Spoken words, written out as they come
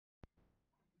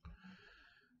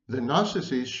The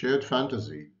narcissist's shared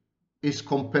fantasy is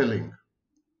compelling.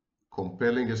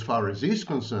 Compelling as far as he's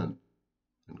concerned,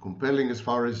 and compelling as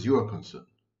far as you are concerned.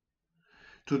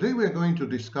 Today we are going to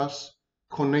discuss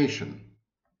conation.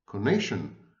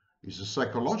 Conation is a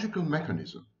psychological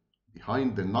mechanism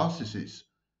behind the narcissist's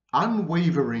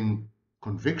unwavering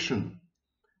conviction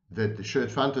that the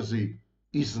shared fantasy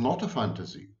is not a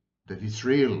fantasy, that it's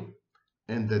real,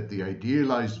 and that the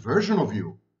idealized version of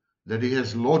you that he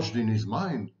has lodged in his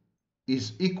mind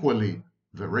is equally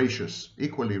veracious,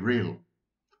 equally real.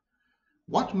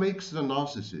 What makes the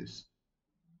narcissist,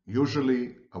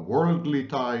 usually a worldly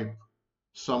type,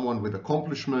 someone with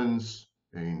accomplishments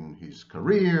in his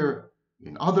career,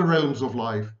 in other realms of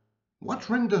life, what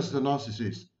renders the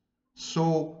narcissist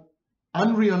so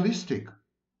unrealistic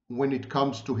when it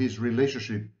comes to his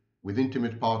relationship with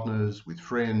intimate partners, with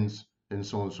friends, and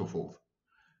so on and so forth?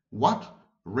 What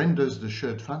renders the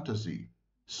shared fantasy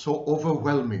so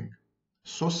overwhelming,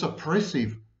 so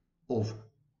suppressive of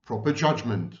proper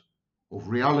judgment, of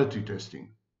reality testing?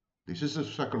 This is a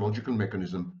psychological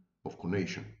mechanism of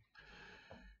conation.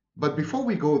 But before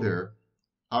we go there,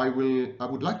 I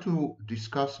would like to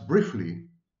discuss briefly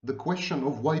the question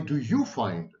of why do you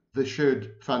find the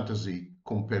shared fantasy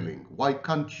compelling? Why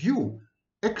can't you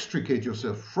extricate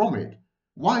yourself from it?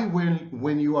 Why,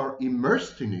 when you are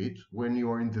immersed in it, when you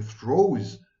are in the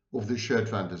throes of the shared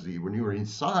fantasy, when you are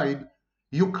inside,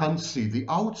 you can't see the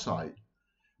outside?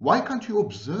 Why can't you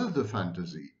observe the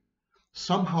fantasy,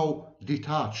 somehow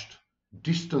detached,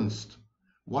 distanced?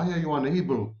 Why are you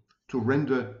unable to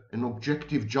render an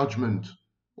objective judgment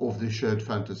of the shared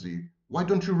fantasy? Why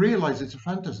don't you realize it's a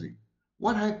fantasy?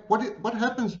 What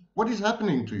happens? What is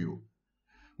happening to you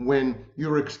when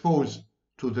you're exposed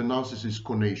to the narcissist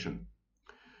conation?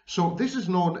 So this is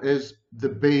known as the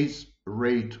base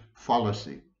rate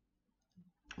fallacy.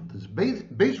 This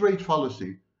base rate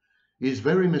fallacy is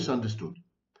very misunderstood.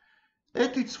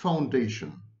 At its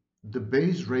foundation, the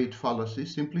base rate fallacy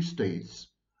simply states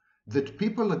that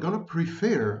people are going to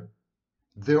prefer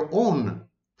their own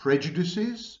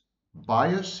prejudices,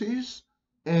 biases,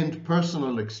 and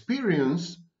personal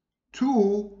experience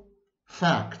to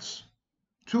facts,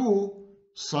 to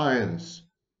science,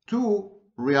 to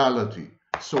reality.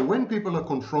 So when people are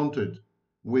confronted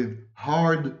with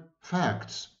hard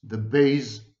facts, the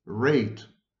base rate,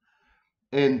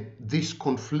 and this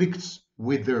conflicts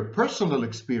with their personal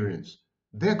experience,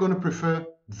 they're going to prefer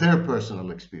their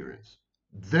personal experience,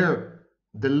 the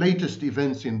latest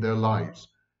events in their lives,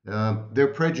 their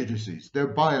prejudices, their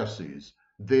biases,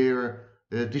 their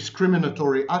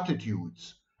discriminatory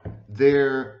attitudes,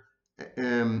 their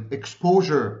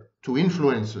exposure to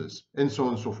influences, and so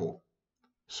on and so forth.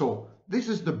 So this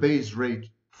is the base rate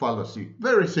fallacy,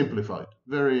 very simplified,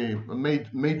 very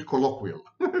made colloquial.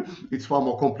 It's far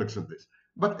more complex than this.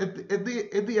 But at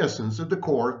the essence, at the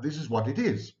core, this is what it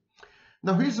is.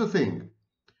 Now, here's the thing.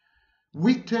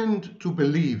 We tend to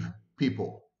believe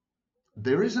people.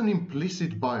 There is an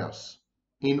implicit bias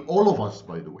in all of us,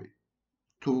 by the way,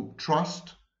 to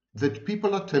trust that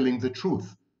people are telling the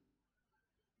truth.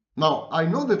 Now, I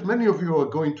know that many of you are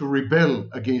going to rebel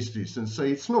against this and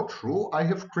say, it's not true. I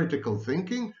have critical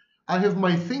thinking. I have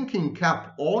my thinking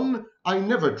cap on. I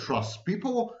never trust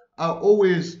people. I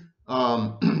always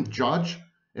judge.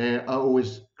 I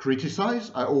always criticize.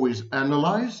 I always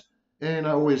analyze. And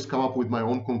I always come up with my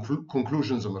own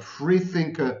conclusions. I'm a free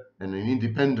thinker and an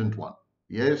independent one.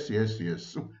 Yes, yes,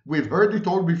 yes. We've heard it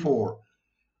all before.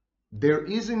 There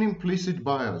is an implicit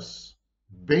bias.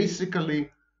 Basically,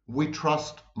 we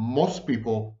trust most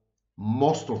people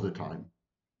most of the time.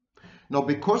 Now,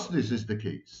 because this is the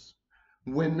case,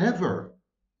 whenever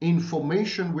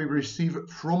information we receive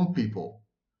from people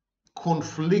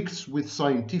conflicts with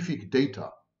scientific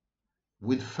data,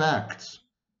 with facts,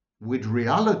 with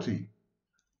reality,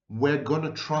 we're going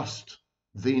to trust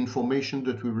the information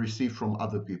that we receive from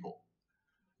other people.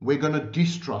 We're going to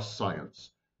distrust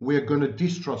science. We're going to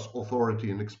distrust authority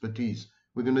and expertise.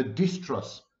 We're going to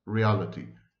distrust reality.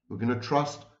 We're going to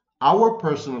trust our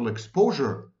personal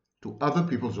exposure to other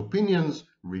people's opinions,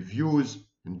 reviews,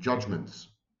 and judgments,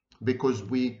 because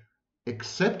we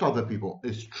accept other people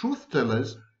as truth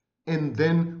tellers, and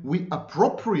then we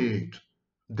appropriate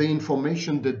the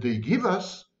information that they give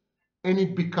us, and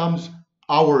it becomes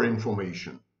our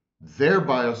information. Their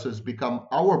biases become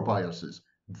our biases.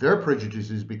 Their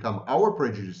prejudices become our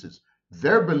prejudices.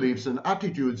 Their beliefs and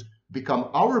attitudes become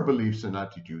our beliefs and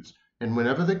attitudes. And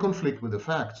whenever they conflict with the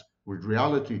facts, with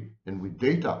reality, and with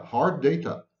data, hard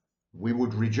data, we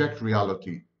would reject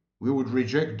reality. We would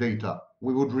reject data.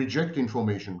 We would reject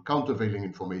information, countervailing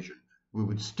information. We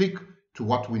would stick to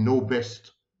what we know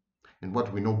best. And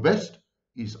what we know best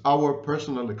is our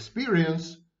personal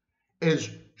experience as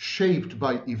shaped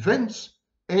by events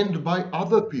and by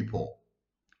other people.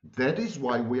 That is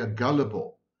why we are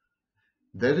gullible.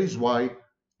 That is why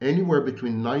anywhere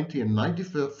between 90 and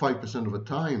 95% of the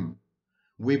time,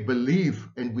 we believe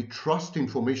and we trust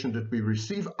information that we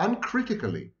receive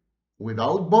uncritically,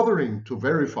 without bothering to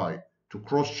verify, to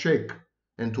cross-check,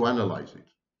 and to analyze it.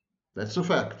 That's a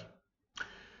fact.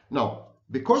 Now,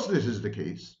 because this is the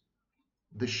case,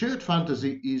 the shared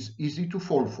fantasy is easy to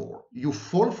fall for. You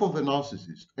fall for the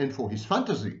narcissist and for his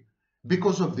fantasy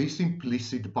because of this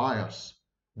implicit bias,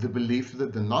 the belief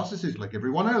that the narcissist, like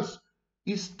everyone else,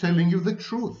 is telling you the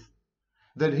truth,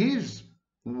 that his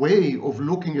way of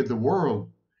looking at the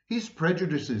world, his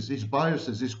prejudices, his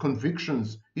biases, his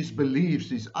convictions, his beliefs,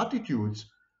 his attitudes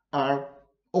are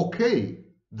okay,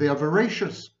 they are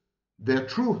veracious, they're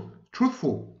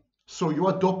truthful, so you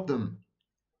adopt them.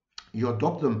 You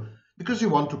adopt them because you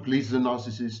want to please the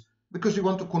narcissist, because you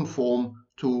want to conform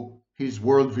to his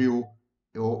worldview,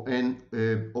 and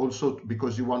also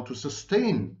because you want to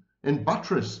sustain and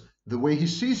buttress the way he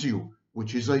sees you,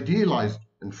 which is idealized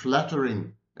and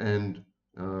flattering and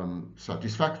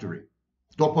satisfactory.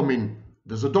 Dopamine,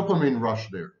 there's a dopamine rush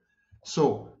there.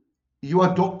 So you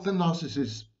adopt the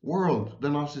narcissist's world, the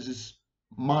narcissist's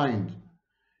mind,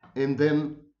 and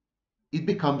then it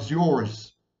becomes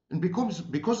yours. And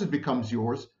because it becomes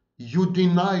yours, you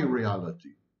deny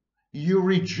reality. You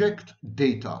reject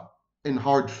data and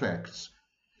hard facts.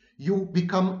 You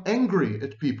become angry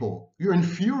at people. You're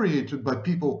infuriated by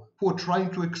people who are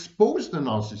trying to expose the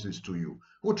narcissist to you,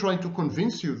 who are trying to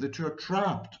convince you that you're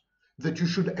trapped, that you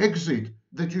should exit,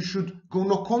 that you should go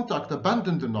no contact,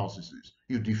 abandon the narcissist.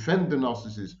 You defend the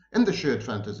narcissist and the shared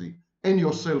fantasy and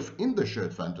yourself in the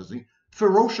shared fantasy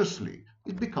ferociously.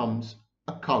 It becomes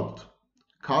a cult.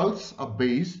 Cults are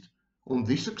based on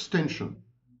this extension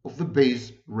of the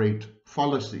base rate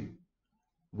fallacy.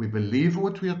 We believe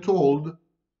what we are told,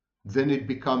 then it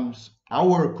becomes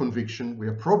our conviction, we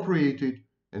appropriate it,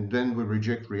 and then we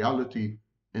reject reality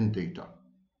and data.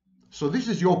 So this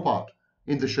is your part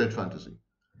in the shared fantasy.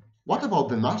 What about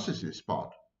the narcissist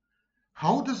part?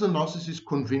 How does a narcissist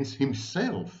convince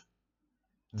himself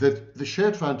that the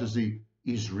shared fantasy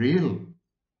is real,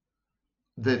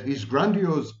 that his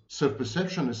grandiose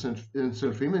self-perception and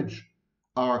self-image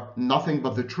are nothing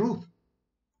but the truth?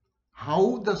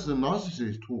 How does the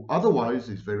narcissist, who otherwise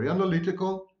is very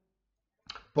analytical,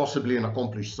 possibly an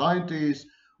accomplished scientist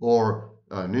or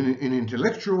an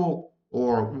intellectual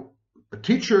or a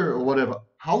teacher or whatever,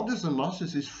 how does a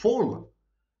narcissist fall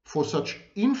for such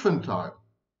infantile,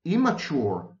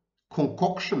 immature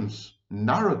concoctions,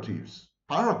 narratives,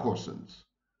 paracosms?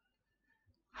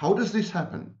 How does this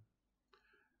happen?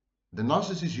 The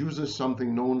narcissist uses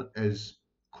something known as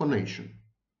conation.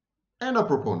 And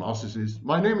apropos narcissist,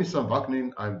 my name is Sam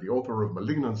Vaknin. I'm the author of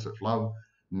Malignant Self-Love,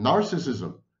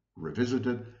 Narcissism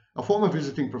Revisited, a former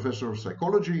visiting professor of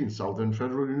psychology in Southern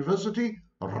Federal University,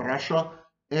 Russia,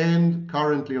 and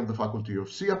currently on the faculty of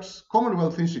CIAPS,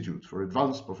 Commonwealth Institute for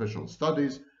Advanced Professional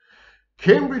Studies,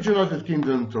 Cambridge, United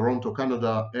Kingdom, Toronto,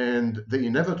 Canada, and the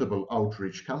inevitable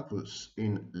outreach campus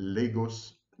in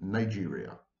Lagos,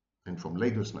 Nigeria. And from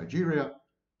Lagos, Nigeria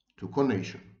to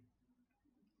Conation.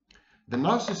 The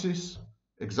narcissist,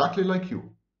 exactly like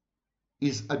you,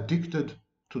 is addicted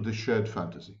to the shared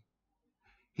fantasy.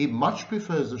 He much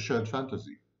prefers the shared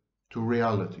fantasy to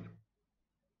reality.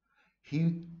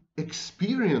 He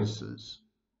experiences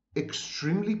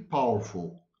extremely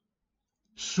powerful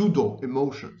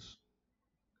pseudo-emotions.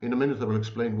 In a minute I will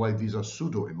explain why these are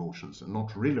pseudo-emotions and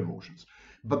not real emotions.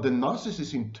 But the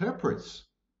narcissist interprets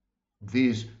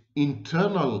these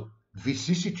internal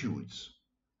vicissitudes,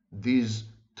 these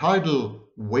tidal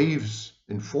waves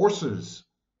and forces,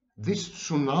 this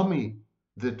tsunami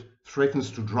that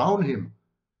threatens to drown him.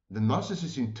 The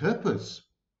narcissist interprets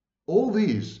all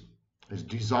these as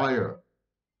desire,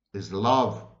 as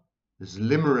love, as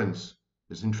limerence,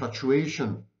 as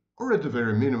infatuation, or at the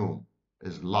very minimum,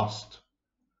 as lust.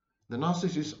 The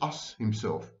narcissist asks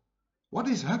himself, what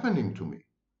is happening to me?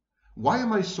 Why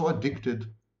am I so addicted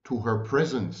to her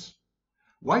presence?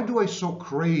 Why do I so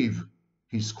crave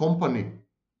his company?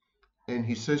 And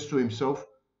he says to himself,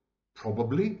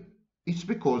 probably it's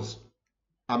because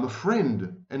I'm a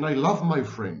friend and I love my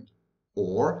friend,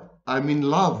 or I'm in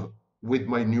love with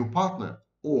my new partner,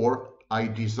 or I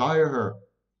desire her,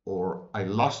 or I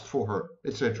lust for her,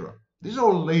 etc. These are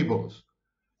all labels.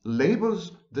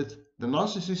 Labels that the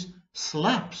narcissist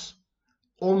slaps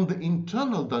on the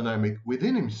internal dynamic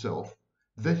within himself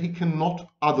that he cannot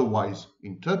otherwise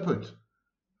interpret.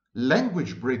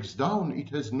 Language breaks down. It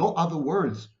has no other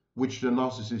words which the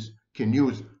narcissist can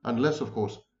use, unless, of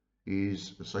course, he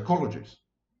is a psychologist.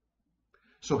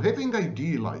 So having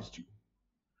idealized you,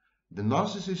 the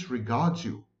narcissist regards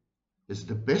you as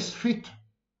the best fit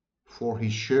for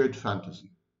his shared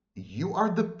fantasy. You are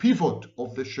the pivot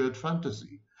of the shared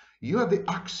fantasy. You are the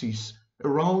axis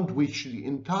around which the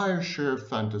entire shared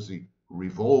fantasy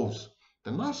revolves.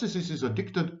 The narcissist is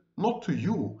addicted not to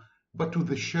you, but to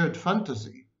the shared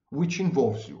fantasy which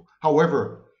involves you.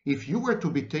 However, if you were to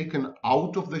be taken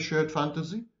out of the shared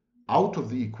fantasy, out of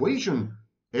the equation,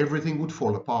 everything would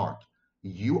fall apart.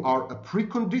 You are a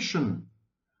precondition,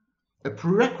 a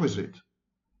prerequisite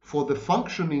for the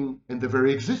functioning and the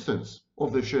very existence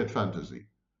of the shared fantasy,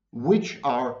 which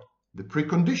are the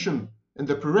precondition and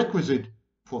the prerequisite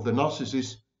for the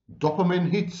narcissist's dopamine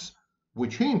hits,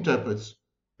 which he interprets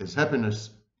as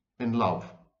happiness and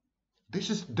love. This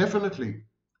is definitely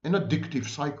an addictive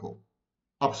cycle,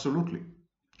 absolutely.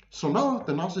 So now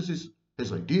the narcissist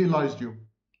has idealized you.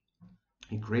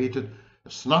 He created a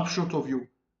snapshot of you,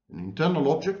 an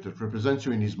internal object that represents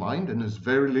you in his mind and has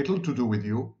very little to do with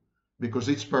you, because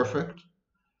it's perfect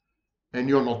and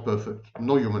you're not perfect.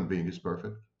 No human being is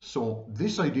perfect. So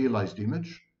this idealized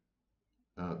image,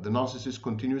 the narcissist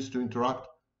continues to interact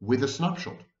with a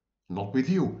snapshot, not with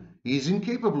you. He is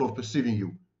incapable of perceiving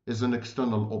you as an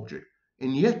external object.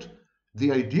 And yet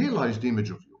the idealized image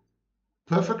of you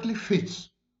perfectly fits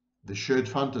the shared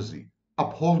fantasy,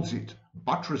 upholds it,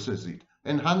 buttresses it,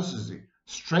 enhances it,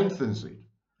 strengthens it.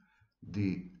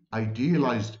 The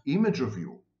idealized image of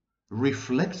you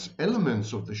reflects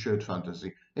elements of the shared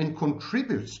fantasy and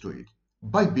contributes to it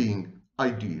by being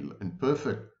ideal and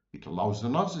perfect. It allows the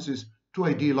narcissist to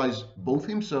idealize both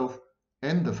himself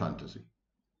and the fantasy.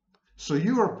 So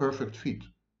you are a perfect fit.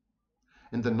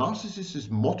 And the narcissist is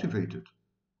motivated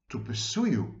to pursue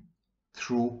you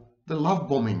through the love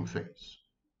bombing phase.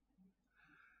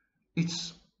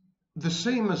 It's the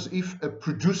same as if a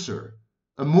producer,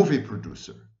 a movie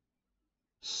producer,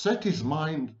 set his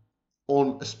mind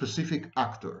on a specific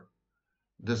actor.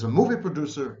 There's a movie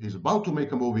producer, he's about to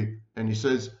make a movie, and he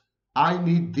says, I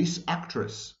need this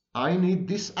actress, I need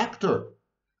this actor,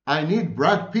 I need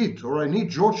Brad Pitt, or I need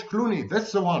George Clooney,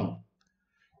 that's the one.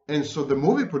 And so the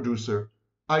movie producer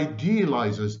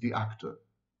idealizes the actor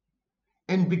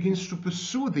and begins to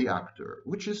pursue the actor,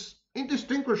 which is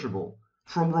indistinguishable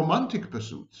from romantic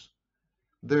pursuits.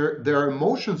 There are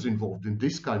emotions involved in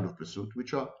this kind of pursuit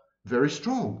which are very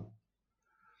strong.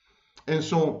 And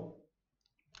so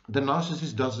the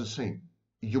narcissist does the same.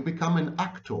 You become an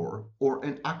actor or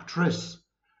an actress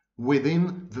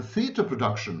within the theater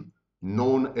production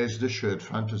known as the shared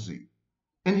fantasy.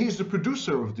 And he's the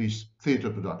producer of this theater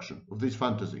production, of this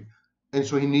fantasy. And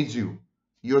so he needs you.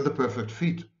 You're the perfect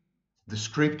fit. The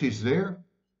script is there,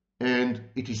 and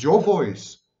it is your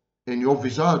voice and your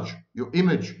visage, your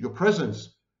image, your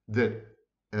presence that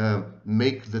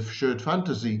make the shared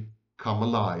fantasy come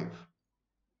alive,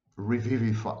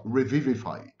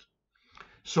 revivify it.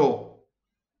 So,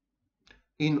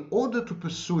 in order to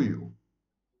pursue you,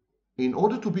 in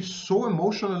order to be so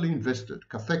emotionally invested,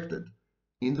 cathected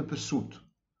in the pursuit,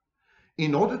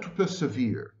 in order to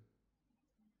persevere,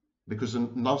 because a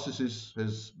narcissist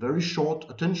has very short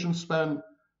attention span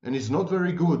and is not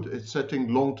very good at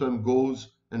setting long-term goals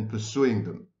and pursuing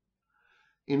them.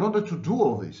 In order to do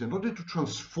all this, in order to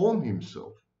transform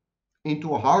himself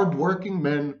into a hard-working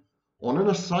man on an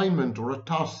assignment or a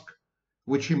task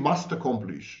which he must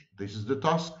accomplish, this is the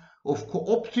task of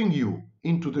co-opting you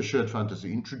into the shared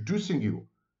fantasy, introducing you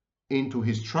into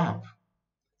his trap,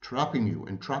 trapping you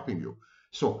and trapping you.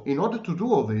 So in order to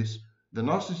do all this, the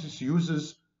narcissist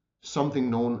uses something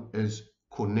known as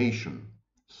conation.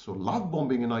 So love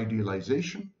bombing and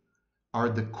idealization are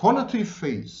the conative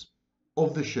phase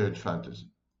of the shared fantasy.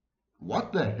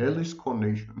 What the hell is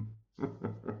conation?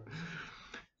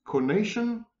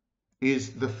 Conation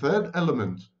is the third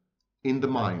element in the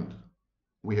mind.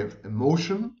 We have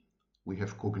emotion, we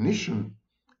have cognition,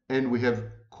 and we have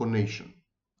conation.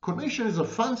 Conation is a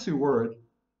fancy word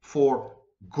for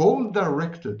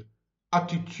goal-directed,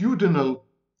 attitudinal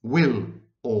will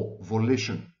or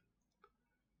volition.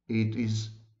 It is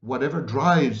whatever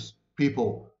drives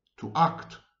people to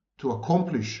act, to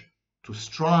accomplish, to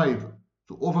strive,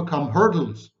 to overcome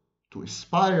hurdles, to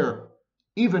aspire,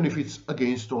 even if it's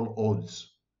against all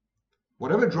odds.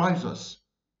 Whatever drives us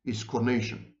is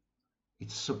conation.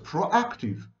 It's a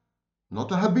proactive,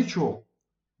 not a habitual,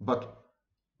 but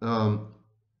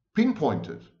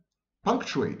pinpointed,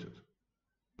 punctuated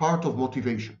part of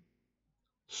motivation.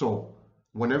 So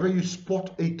whenever you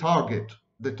spot a target,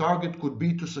 the target could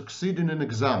be to succeed in an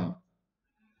exam.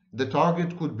 The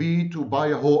target could be to buy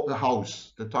a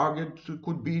house. The target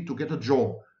could be to get a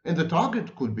job. And the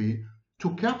target could be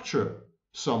to capture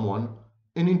someone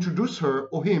and introduce her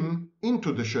or him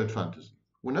into the shared fantasy.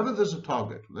 Whenever there's a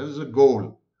target, whenever there's a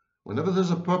goal, whenever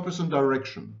there's a purpose and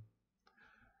direction,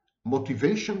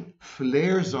 motivation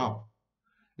flares up.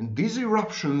 And these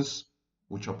eruptions,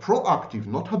 which are proactive,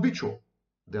 not habitual,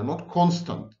 they're not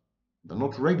constant, they're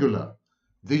not regular,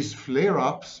 these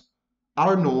flare-ups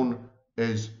are known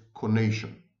as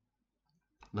conation.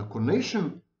 Now,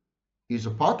 conation is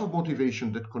a part of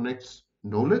motivation that connects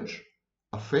knowledge,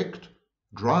 affect,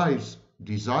 drives,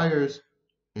 desires,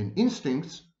 and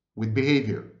instincts with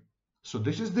behavior. So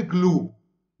this is the glue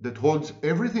that holds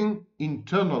everything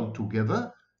internal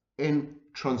together and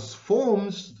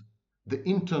transforms the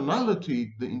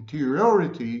internality, the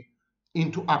interiority,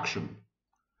 into action.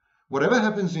 Whatever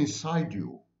happens inside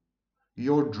you,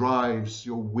 your drives,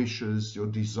 your wishes, your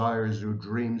desires, your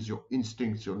dreams, your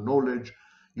instincts, your knowledge,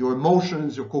 your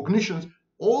emotions, your cognitions,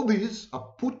 all these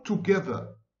are put together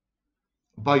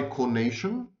by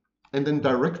conation and then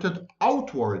directed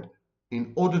outward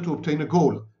in order to obtain a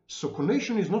goal. So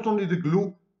conation is not only the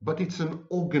glue, but it's an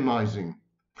organizing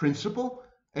principle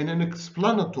and an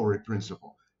explanatory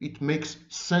principle. It makes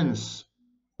sense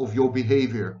of your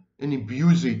behavior and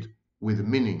imbues it with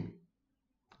meaning.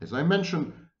 As I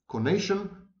mentioned, conation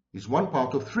is one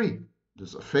part of three.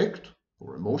 There's affect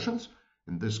or emotions,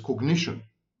 and there's cognition.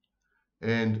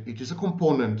 And it is a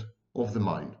component of the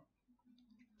mind.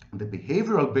 The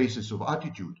behavioral basis of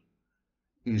attitude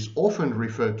is often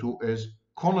referred to as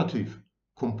conative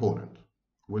component.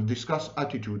 We'll discuss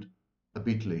attitude a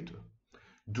bit later.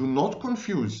 Do not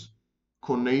confuse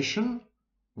conation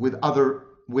with other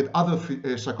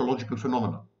psychological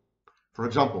phenomena. For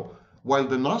example, while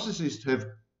the narcissist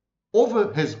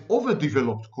has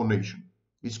overdeveloped conation,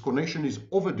 his conation is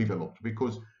overdeveloped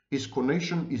because his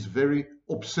conation is very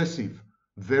obsessive,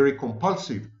 very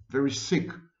compulsive, very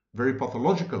sick, very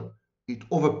pathological. It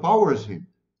overpowers him.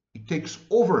 It takes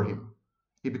over him.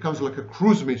 He becomes like a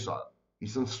cruise missile.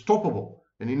 He's unstoppable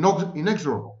and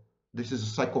inexorable. This is a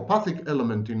psychopathic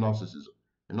element in narcissism,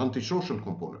 an antisocial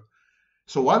component.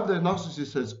 So while the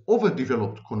narcissist has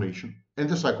overdeveloped conation, and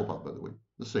the psychopath, by the way,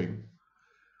 the same,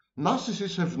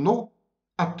 narcissists have no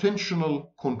attentional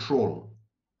control,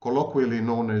 colloquially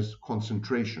known as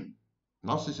concentration.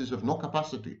 Narcissists have no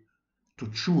capacity to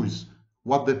choose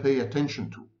what they pay attention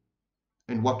to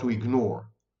and what to ignore.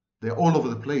 They're all over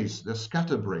the place. They're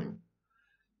scatterbrained.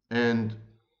 And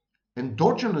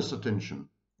endogenous attention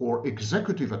or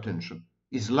executive attention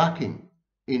is lacking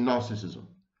in narcissism.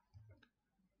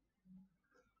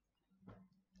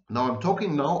 Now I'm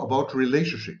talking now about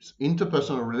relationships,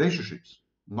 interpersonal relationships.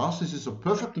 Narcissists are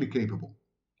perfectly capable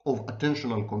of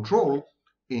attentional control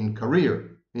in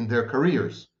their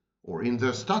careers, or in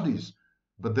their studies,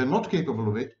 but they're not capable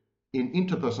of it in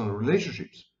interpersonal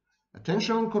relationships.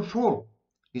 Attentional control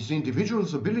is the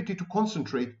individual's ability to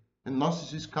concentrate, and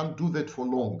narcissists can't do that for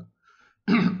long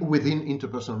within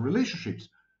interpersonal relationships.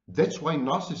 That's why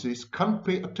narcissists can't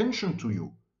pay attention to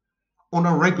you on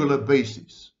a regular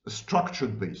basis, a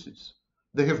structured basis.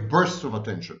 They have bursts of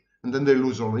attention, and then they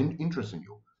lose all interest in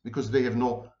you because they have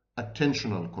no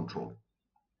attentional control.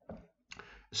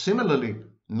 Similarly,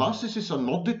 narcissists are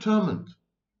not determined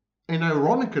and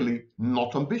ironically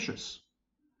not ambitious.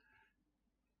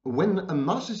 When a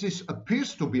narcissist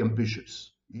appears to be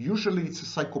ambitious, usually it's a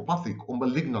psychopathic or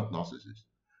malignant narcissist.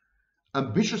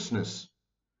 Ambitiousness,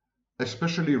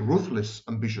 especially ruthless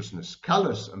ambitiousness,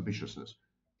 callous ambitiousness,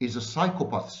 is a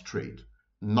psychopath's trait.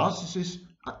 Narcissists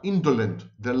are indolent,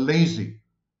 they're lazy,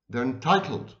 they're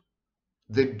entitled.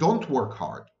 They don't work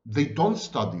hard, they don't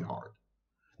study hard.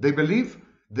 They believe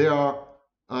they are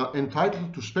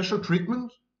entitled to special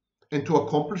treatment and to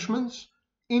accomplishments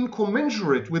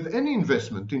incommensurate with any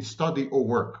investment in study or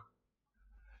work.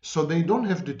 So they don't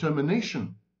have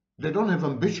determination, they don't have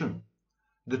ambition.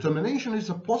 Determination is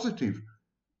a positive,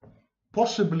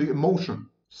 possibly emotion.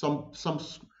 Some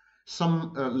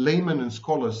laymen and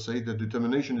scholars say that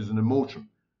determination is an emotion.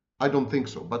 I don't think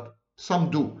so, but some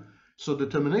do. So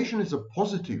determination is a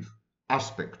positive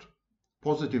aspect,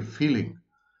 positive feeling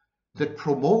that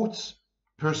promotes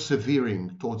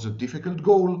persevering towards a difficult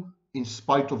goal in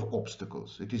spite of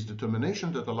obstacles. It is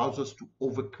determination that allows us to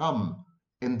overcome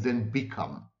and then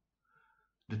become.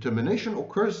 Determination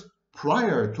occurs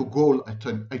prior to goal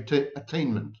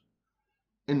attainment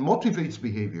and motivates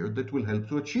behavior that will help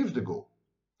to achieve the goal.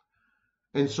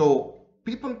 And so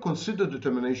people consider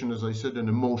determination, as I said, an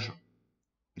emotion.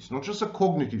 It's not just a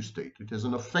cognitive state. It has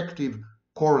an affective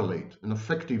correlate, an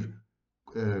affective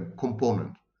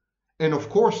component. And of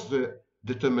course, the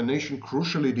determination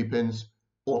crucially depends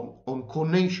on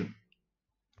conation.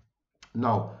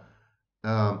 Now,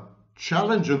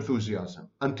 challenge enthusiasm,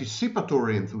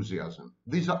 anticipatory enthusiasm,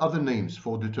 these are other names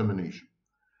for determination.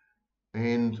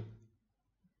 And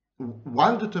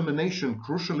while determination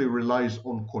crucially relies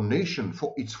on conation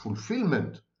for its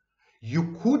fulfillment,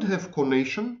 you could have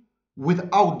conation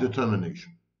without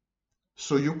determination.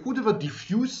 So you could have a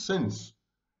diffuse sense,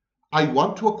 I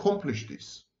want to accomplish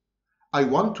this. I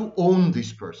want to own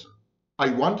this person. I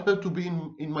want her to be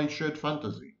in my shared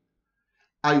fantasy.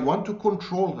 I want to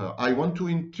control her. I want to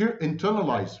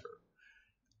internalize her.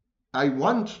 I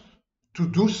want to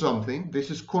do something. This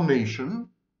is conation,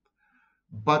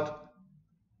 but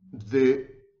the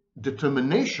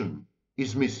determination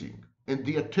is missing, and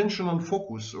the attentional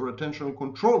focus or attentional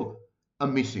control are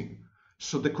missing.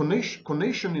 So the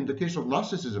conation in the case of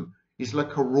narcissism is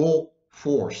like a raw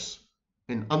force,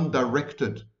 an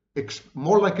undirected,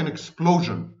 more like an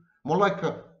explosion, more like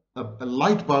a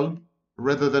light bulb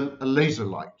rather than a laser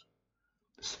light.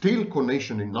 Still,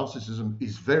 conation in narcissism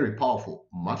is very powerful,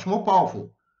 much more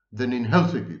powerful than in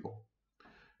healthy people,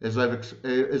 as I've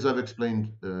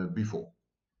explained before.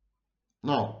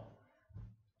 Now,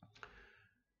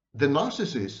 the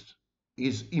narcissist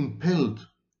is impelled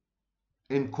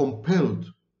and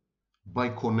compelled by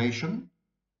conation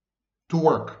to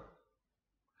work.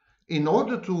 In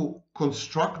order to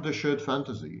construct the shared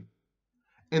fantasy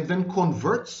and then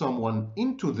convert someone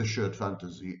into the shared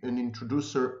fantasy and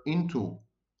introduce her into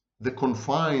the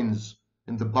confines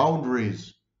and the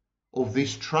boundaries of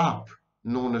this trap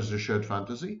known as the shared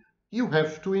fantasy, you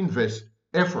have to invest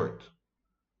effort.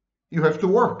 You have to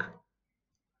work.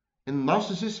 And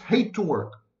narcissists hate to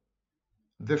work.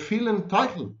 They feel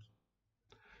entitled.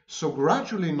 So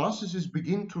gradually narcissists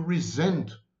begin to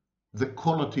resent the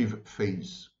conative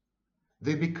phase.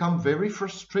 They become very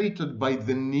frustrated by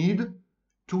the need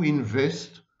to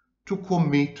invest, to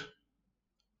commit,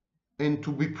 and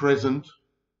to be present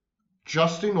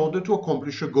just in order to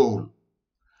accomplish a goal.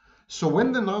 So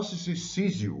when the narcissist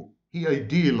sees you, he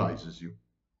idealizes you.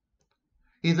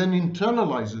 He then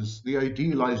internalizes the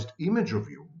idealized image of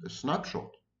you, the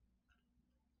snapshot.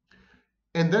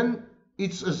 And then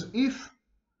it's as if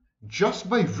just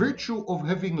by virtue of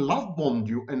having love-bombed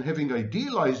you and having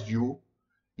idealized you,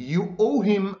 you owe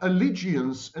him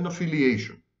allegiance and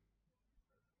affiliation.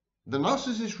 The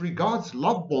narcissist regards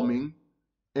love-bombing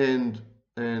and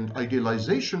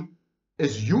idealization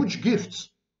as huge gifts.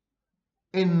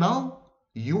 And now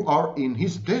you are in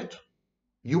his debt.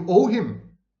 You owe him.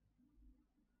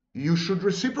 You should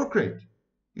reciprocate.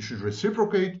 You should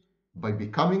reciprocate by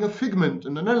becoming a figment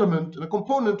and an element and a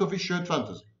component of his shared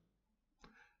fantasy.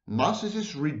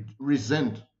 Narcissists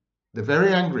resent, they're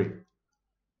very angry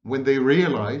when they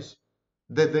realize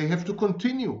that they have to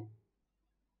continue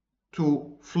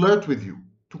to flirt with you,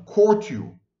 to court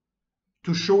you,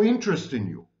 to show interest in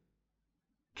you,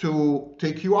 to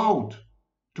take you out,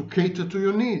 to cater to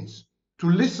your needs, to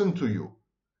listen to you,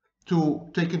 to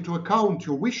take into account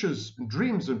your wishes and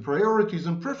dreams and priorities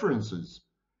and preferences,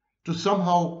 to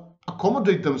somehow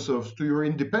accommodate themselves to your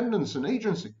independence and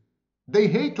agency. They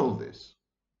hate all this.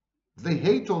 They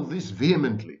hate all this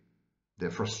vehemently.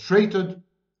 They're frustrated,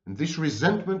 and this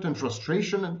resentment and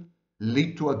frustration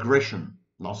lead to aggression,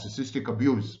 narcissistic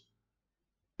abuse.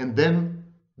 And then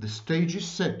the stage is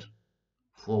set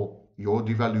for your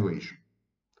devaluation.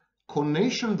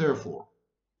 Conation, therefore,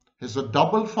 has a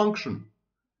double function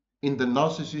in the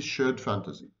narcissist shared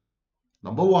fantasy.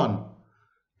 Number one,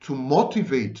 to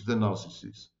motivate the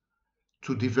narcissist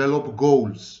to develop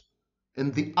goals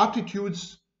and the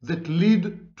attitudes that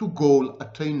lead to goal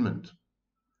attainment.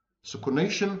 So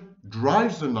conation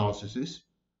drives the narcissist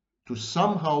to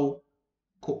somehow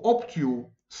co-opt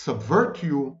you, subvert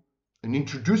you, and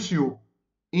introduce you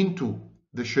into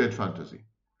the shared fantasy.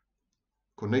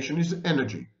 Conation is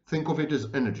energy. Think of it as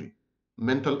energy,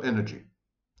 mental energy.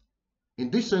 In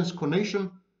this sense,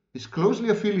 conation is closely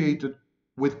affiliated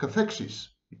with cathexis.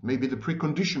 It may be the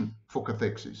precondition for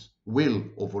cathexis, will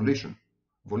or volition,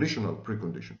 volitional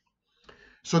precondition.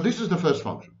 So this is the first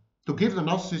function, to give the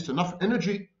narcissist enough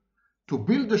energy to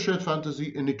build the shared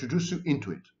fantasy and introduce you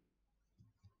into it.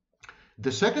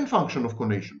 The second function of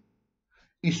conation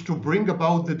is to bring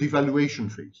about the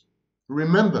devaluation phase.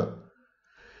 Remember,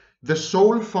 the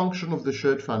sole function of the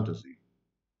shared fantasy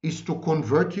is to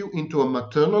convert you into a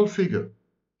maternal figure,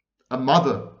 a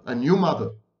mother, a new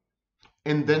mother,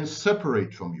 and then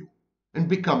separate from you and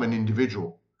become an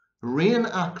individual.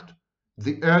 Reenact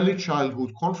the early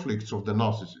childhood conflicts of the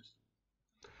narcissist.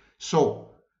 So,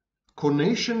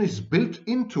 conation is built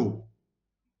into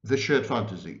the shared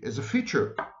fantasy as a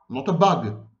feature, not a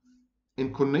bug.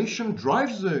 And conation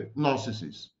drives the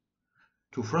narcissist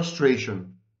to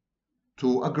frustration,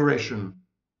 to aggression,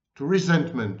 to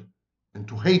resentment, and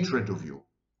to hatred of you.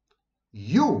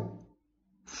 You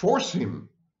force him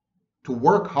to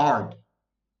work hard.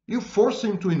 You force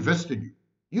him to invest in you.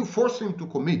 You force him to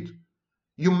commit.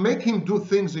 You make him do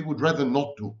things he would rather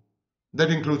not do. That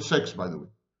includes sex, by the way.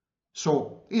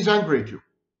 So he's angry at you.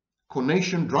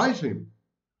 Conation drives him,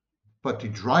 but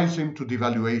it drives him to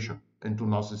devaluation and to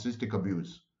narcissistic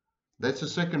abuse. That's the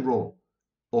second role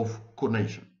of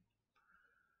conation.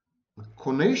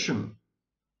 Conation,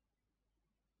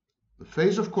 the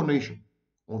phase of conation,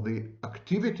 or the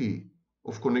activity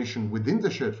of conation within the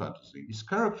shared fantasy, is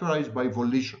characterized by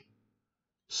volition,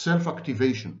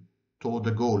 self-activation toward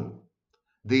the goal.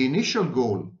 The initial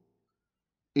goal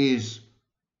is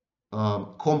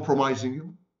compromising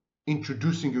you,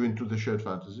 introducing you into the shared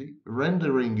fantasy,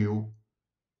 rendering you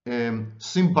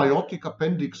symbiotic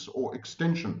appendix or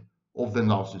extension of the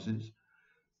narcissist,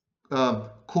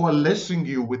 coalescing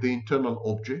you with the internal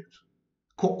object,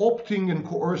 co-opting and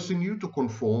coercing you to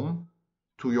conform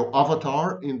to your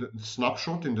avatar in the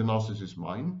snapshot in the narcissist's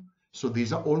mind. So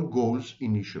these are all goals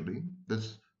initially.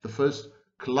 That's the first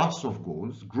class of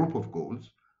goals, group of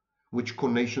goals, which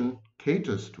conation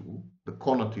caters to, the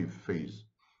conative phase.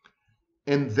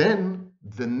 And then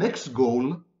the next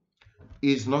goal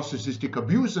is narcissistic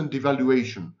abuse and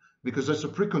devaluation, because that's a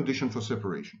precondition for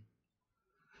separation.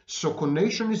 So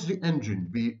conation is the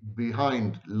engine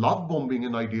behind love bombing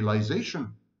and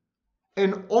idealization,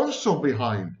 and also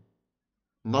behind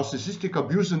narcissistic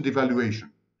abuse and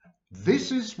devaluation.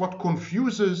 This is what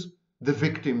confuses the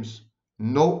victims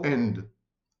no end,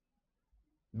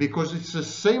 because it's the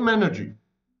same energy,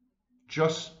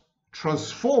 just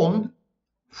transformed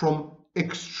from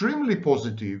extremely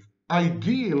positive,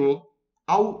 ideal,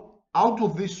 out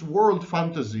of this world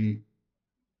fantasy,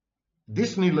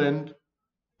 Disneyland,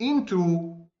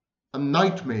 into a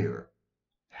nightmare,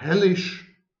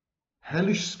 hellscape,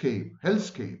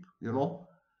 you know?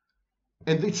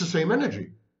 And it's the same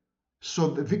energy. So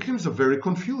the victims are very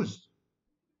confused.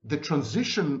 The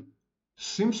transition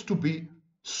seems to be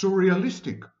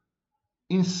surrealistic,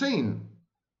 insane,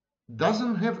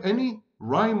 doesn't have any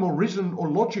rhyme or reason or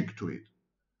logic to it.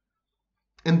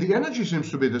 And the energy seems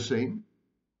to be the same.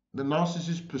 The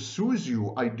narcissist pursues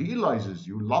you, idealizes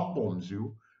you, love bombs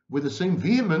you with the same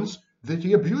vehemence that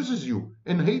he abuses you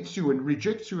and hates you and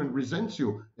rejects you and resents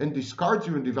you and discards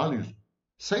you and devalues you.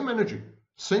 Same energy,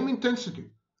 same intensity,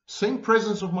 same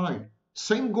presence of mind,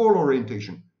 same goal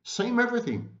orientation, same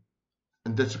everything.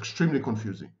 And that's extremely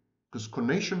confusing, because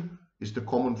conation is the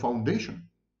common foundation.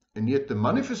 And yet the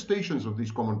manifestations of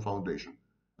this common foundation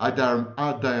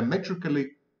are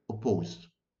diametrically opposed.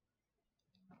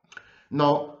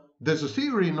 Now, there's a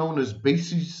theory known as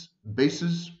bases,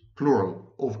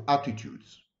 plural, of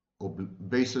attitudes, or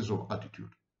bases of attitude.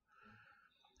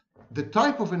 The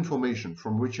type of information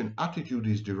from which an attitude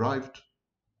is derived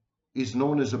is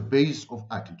known as a base of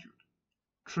attitude.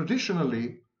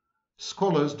 Traditionally,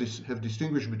 scholars have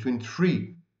distinguished between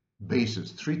three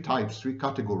bases, three types, three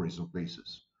categories of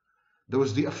bases. There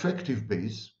was the affective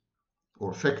base, or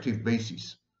affective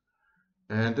basis,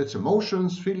 and that's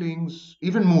emotions, feelings,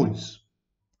 even moods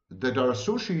that are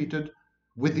associated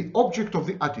with the object of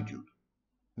the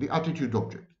attitude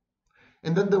object.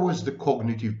 And then there was the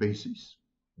cognitive basis,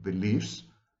 beliefs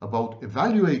about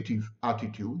evaluative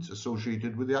attitudes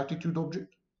associated with the attitude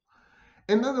object.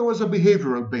 And then there was a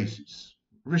behavioral basis,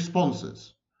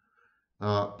 responses,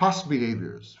 past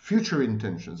behaviors, future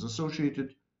intentions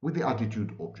associated with the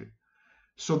attitude object.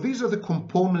 So these are the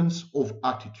components of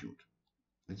attitude.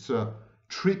 It's a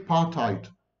tripartite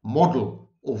model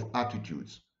of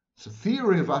attitudes. It's a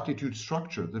theory of attitude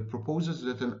structure that proposes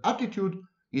that an attitude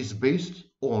is based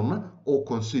on or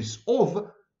consists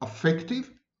of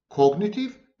affective,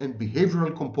 cognitive, and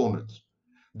behavioral components.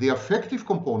 The affective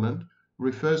component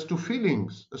refers to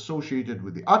feelings associated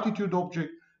with the attitude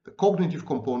object, the cognitive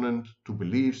component to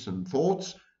beliefs and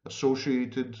thoughts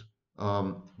associated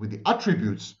with the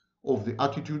attributes of the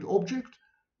attitude object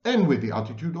and with the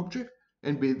attitude object,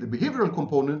 and the behavioral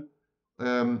component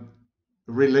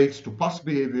relates to past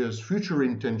behaviors, future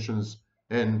intentions,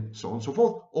 and so on and so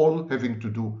forth, all having to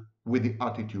do with the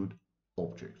attitude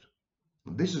object.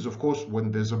 And this is, of course,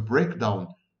 when there's a breakdown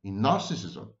in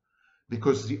narcissism,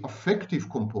 because the affective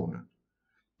component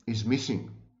is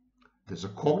missing. There's a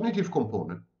cognitive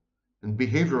component and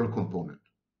behavioral component.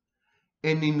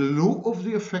 And in lieu of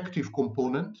the affective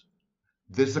component,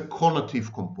 there's a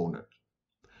conative component.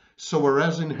 So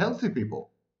whereas in healthy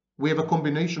people, we have a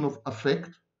combination of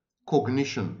affect,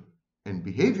 cognition, and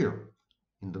behavior,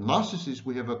 in the narcissist,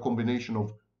 we have a combination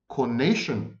of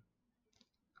conation,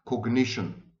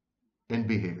 cognition, and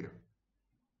behavior.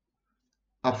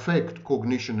 Affect,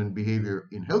 cognition, and behavior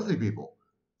in healthy people.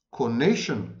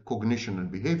 Conation, cognition, and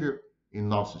behavior in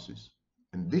narcissists.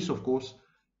 And this, of course,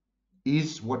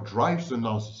 is what drives the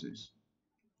narcissist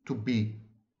to be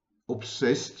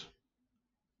obsessed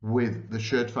with the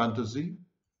shared fantasy,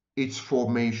 its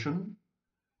formation,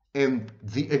 and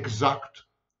the exact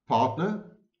partner,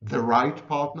 the right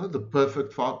partner, the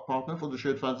perfect partner for the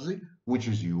shared fantasy, which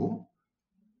is you,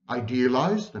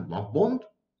 idealized and love bombed.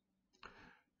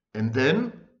 And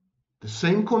then the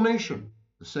same conation,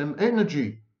 the same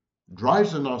energy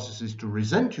drives a narcissist to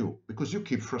resent you because you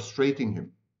keep frustrating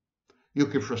him. You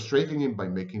keep frustrating him by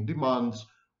making demands,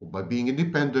 or by being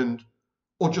independent,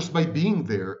 or just by being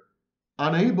there,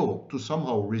 unable to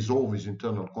somehow resolve his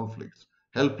internal conflicts,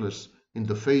 helpless in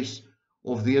the face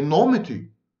of the enormity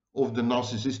of the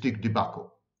narcissistic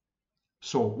debacle.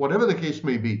 So whatever the case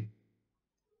may be,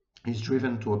 he's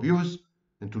driven to abuse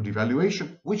and to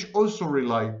devaluation, which also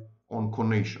rely on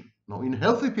conation. Now, in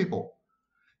healthy people,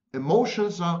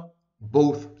 emotions are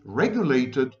both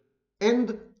regulated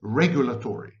and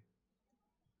regulatory.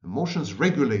 Emotions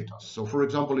regulate us. So, for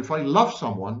example, if I love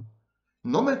someone,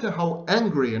 no matter how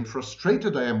angry and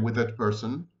frustrated I am with that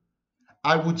person,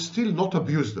 I would still not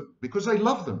abuse them because I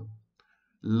love them.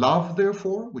 Love,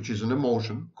 therefore, which is an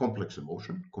emotion, complex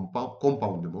emotion,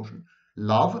 compound emotion,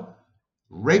 love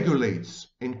regulates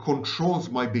and controls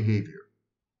my behavior,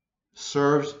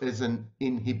 serves as an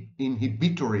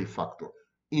inhibitory factor,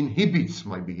 inhibits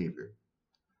my behavior.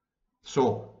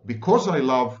 So, because I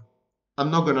love,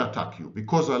 I'm not going to attack you.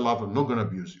 Because I love, I'm not going to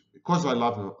abuse you. Because I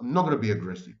love, I'm not going to be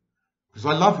aggressive. Because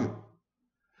I love you.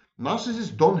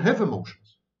 Narcissists don't have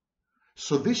emotions.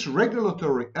 So this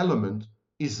regulatory element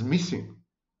is missing.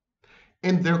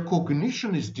 And their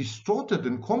cognition is distorted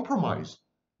and compromised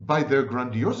by their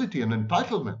grandiosity and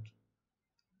entitlement.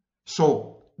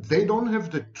 So they don't have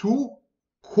the two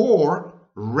core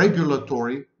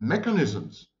regulatory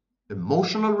mechanisms,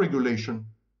 emotional regulation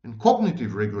and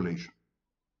cognitive regulation.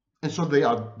 And so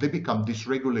they become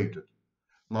dysregulated.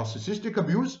 Narcissistic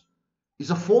abuse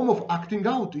is a form of acting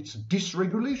out. It's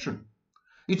dysregulation.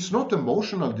 It's not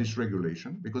emotional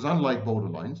dysregulation, because unlike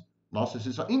borderlines,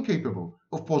 narcissists are incapable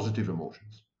of positive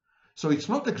emotions. So it's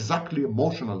not exactly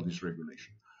emotional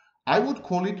dysregulation. I would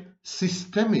call it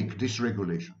systemic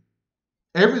dysregulation.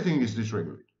 Everything is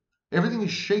dysregulated. Everything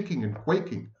is shaking and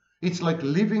quaking. It's like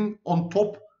living on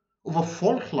top of a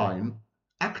fault line,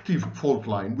 active fault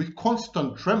line, with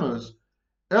constant tremors,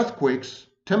 earthquakes,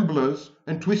 tremblers,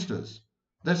 and twisters.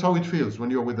 That's how it feels when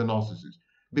you're with a narcissist,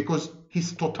 because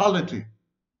his totality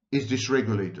is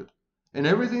dysregulated. And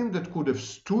everything that could have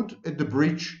stood at the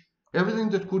breach, everything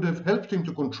that could have helped him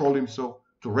to control himself,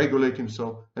 to regulate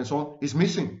himself, and so on, is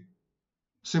missing.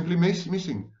 Simply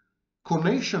missing.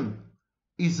 Conation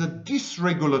is a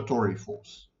dysregulatory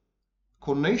force.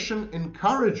 Conation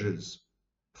encourages,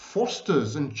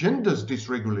 fosters, and genders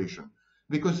dysregulation,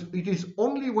 because it is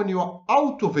only when you are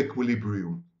out of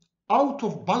equilibrium, out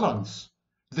of balance,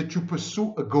 that you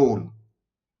pursue a goal.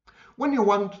 When you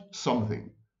want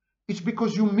something, it's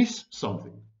because you miss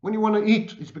something. When you want to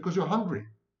eat, it's because you're hungry.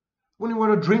 When you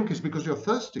want to drink, it's because you're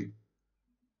thirsty.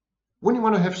 When you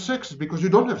want to have sex, it's because you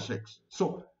don't have sex.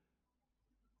 So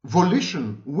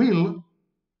volition, will,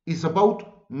 is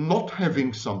about not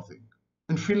having something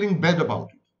and feeling bad about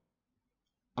it.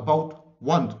 About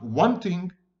want.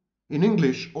 Wanting in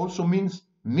English also means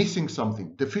missing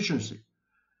something, deficiency.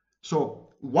 So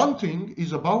wanting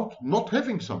is about not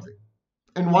having something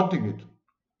and wanting it.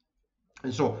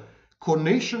 And so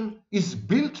conation is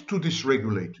built to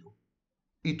dysregulate you.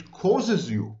 It causes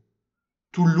you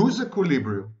to lose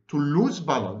equilibrium, to lose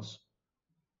balance,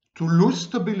 to lose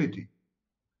stability,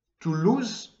 to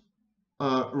lose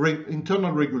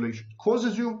internal regulation. It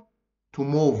causes you to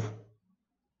move.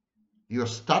 You're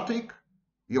static,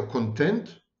 you're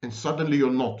content, and suddenly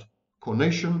you're not.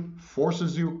 Conation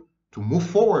forces you to move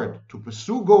forward, to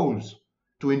pursue goals,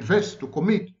 to invest, to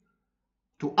commit,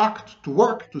 to act, to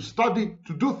work, to study,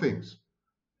 to do things.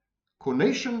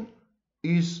 Conation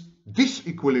is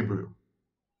disequilibrium,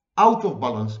 out of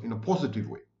balance in a positive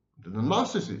way. The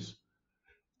narcissist,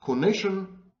 conation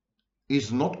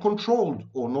is not controlled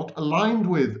or not aligned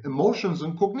with emotions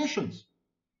and cognitions.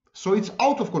 So it's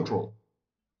out of control.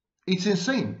 It's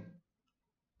insane.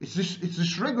 It's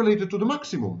dysregulated to the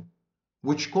maximum,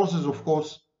 which causes, of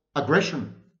course,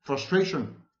 aggression,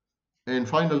 frustration, and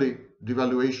finally,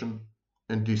 devaluation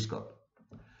and discard.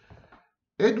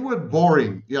 Edward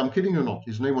Boring, yeah, I'm kidding you not,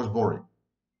 his name was Boring.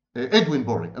 Edwin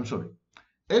Boring, I'm sorry.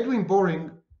 Edwin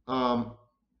Boring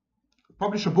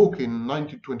published a book in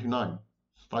 1929,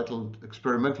 titled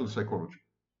Experimental Psychology.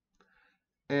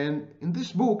 And in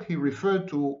this book, he referred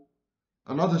to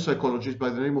another psychologist by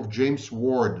the name of James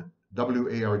Ward,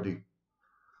 W-A-R-D.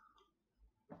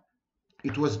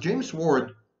 It was James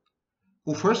Ward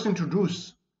who first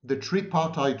introduced the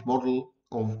tripartite model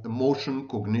of emotion,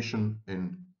 cognition,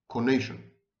 and conation.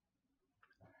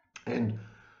 And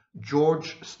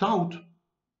George Stout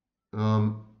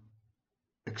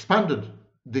expanded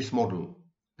this model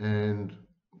and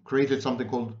created something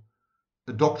called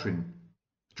a doctrine,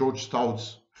 George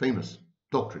Stout's famous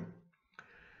doctrine.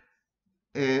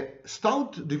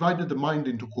 Stout divided the mind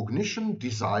into cognition,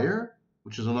 desire,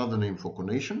 which is another name for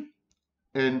conation,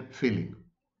 and feeling.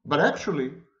 But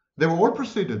actually, they were all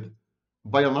preceded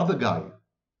by another guy,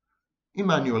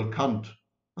 Immanuel Kant,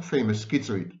 a famous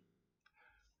schizoid,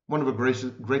 one of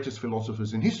the greatest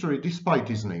philosophers in history, despite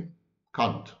his name,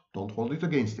 Kant. Don't hold it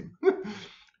against him.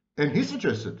 And he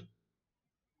suggested,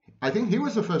 I think he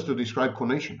was the first to describe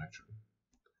conation, actually.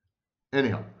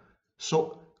 Anyhow,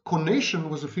 so conation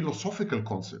was a philosophical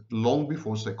concept long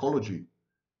before psychology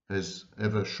has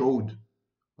ever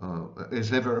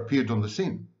appeared on the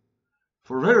scene.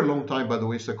 For a very long time, by the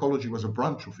way, psychology was a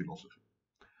branch of philosophy.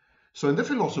 So in the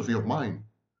philosophy of mind,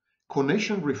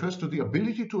 conation refers to the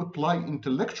ability to apply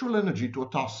intellectual energy to a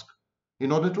task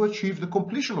in order to achieve the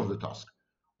completion of the task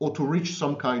or to reach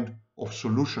some kind of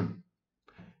solution.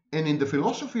 And in the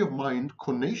philosophy of mind,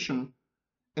 conation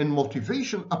and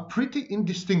motivation are pretty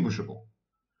indistinguishable.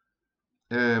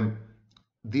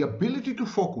 The ability to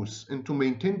focus and to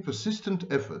maintain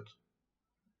persistent effort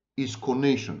is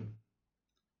conation,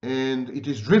 and it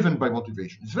is driven by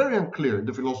motivation. It's very unclear in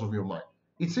the philosophy of mind.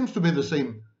 It seems to be the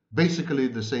same, basically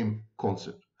the same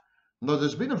concept. Now,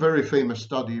 there's been a very famous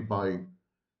study by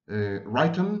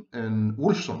Reitan and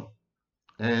Wolfson,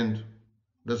 and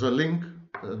there's a link,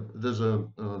 there's a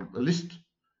list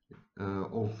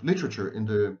of literature in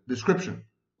the description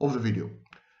of the video.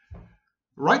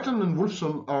 Reitan and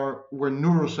Wolfson were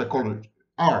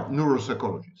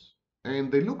neuropsychologists,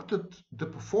 and they looked at the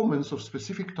performance of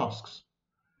specific tasks,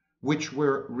 which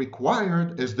were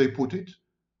required, as they put it,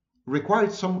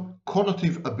 required some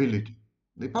conative ability.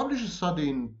 They published a study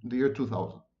in the year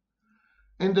 2000,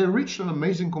 and they reached an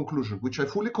amazing conclusion, which I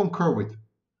fully concur with.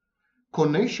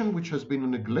 Conation, which has been a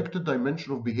neglected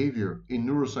dimension of behavior in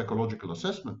neuropsychological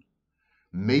assessment,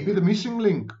 may be the missing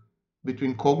link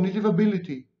between cognitive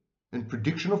ability and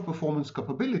prediction of performance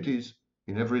capabilities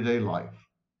in everyday life.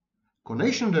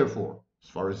 Conation, therefore, as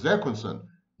far as they're concerned,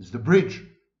 is the bridge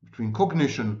between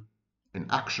cognition and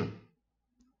action,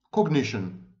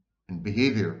 cognition and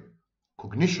behavior,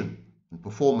 cognition and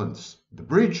performance. The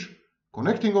bridge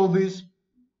connecting all these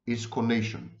is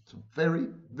conation. It's a very,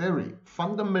 very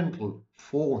fundamental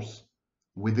force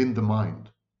within the mind.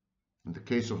 In the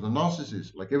case of the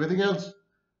narcissist, like everything else,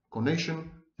 conation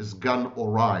has gone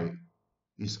awry,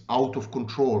 is out of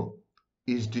control,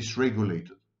 is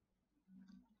dysregulated.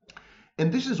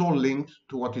 And this is all linked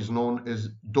to what is known as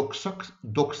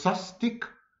doxastic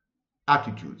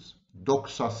attitudes.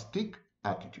 Doxastic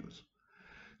attitudes.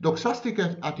 Doxastic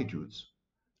attitudes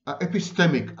are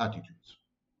epistemic attitudes.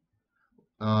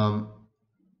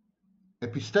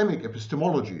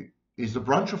 Epistemology is the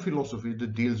branch of philosophy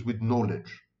that deals with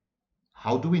knowledge.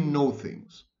 How do we know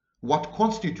things? What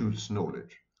constitutes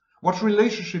knowledge? What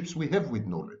relationships we have with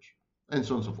knowledge? And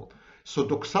so on and so forth. So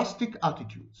doxastic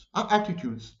attitudes are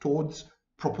attitudes towards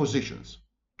propositions,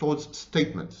 towards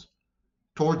statements,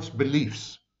 towards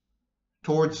beliefs,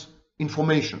 towards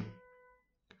information.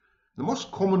 The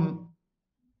most commonly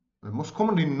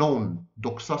known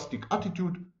doxastic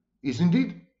attitude is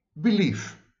indeed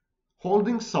belief,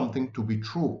 holding something to be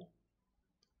true.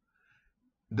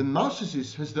 The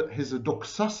narcissist has a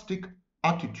doxastic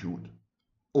attitude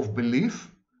of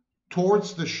belief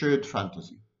towards the shared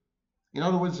fantasy. In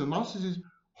other words, the narcissist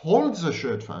holds a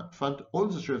shared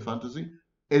fantasy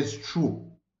as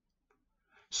true.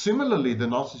 Similarly, the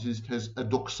narcissist has a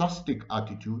doxastic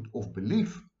attitude of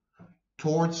belief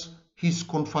towards his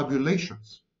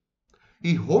confabulations.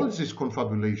 He holds his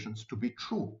confabulations to be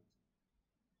true.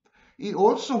 He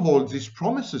also holds his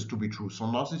promises to be true. So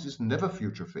narcissists never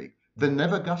future fake. They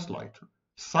never gaslight.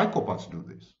 Psychopaths do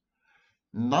this.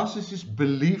 Narcissists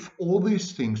believe all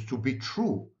these things to be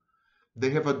true. They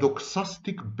have a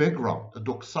doxastic background, a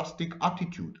doxastic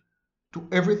attitude to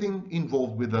everything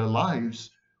involved with their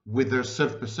lives, with their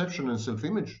self-perception and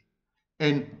self-image,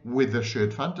 and with their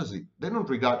shared fantasy. They don't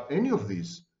regard any of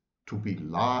these to be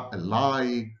a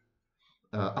lie,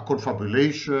 a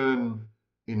confabulation,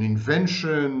 an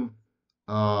invention,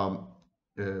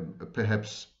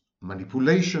 perhaps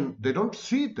manipulation. They don't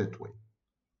see it that way.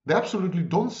 They absolutely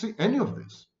don't see any of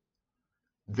this.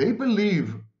 They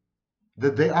believe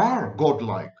that they are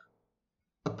godlike,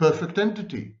 a perfect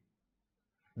entity.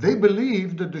 They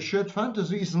believe that the shared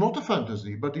fantasy is not a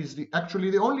fantasy, but is actually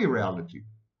the only reality.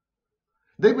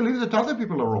 They believe that other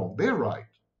people are wrong, they're right.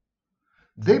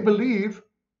 They believe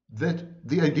that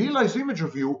the idealized image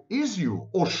of you is you,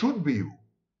 or should be you.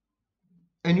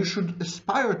 And you should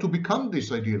aspire to become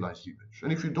this idealized image.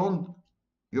 And if you don't,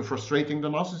 you're frustrating the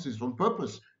narcissist on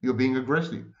purpose, you're being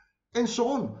aggressive, and so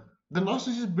on. The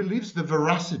narcissist believes the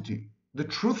veracity, the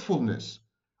truthfulness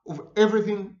of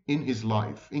everything in his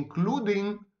life,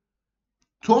 including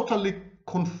totally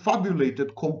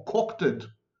confabulated, concocted,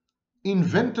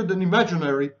 invented and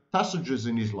imaginary passages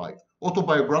in his life,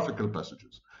 autobiographical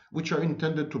passages, which are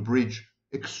intended to bridge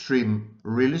extreme,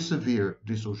 really severe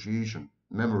dissociation,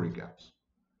 memory gaps.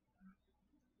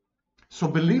 So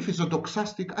belief is a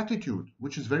doxastic attitude,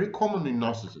 which is very common in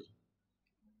narcissism.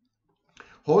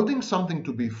 Holding something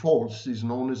to be false is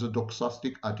known as a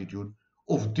doxastic attitude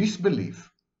of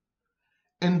disbelief.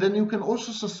 And then you can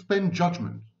also suspend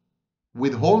judgment,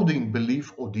 withholding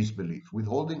belief or disbelief,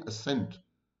 withholding assent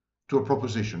to a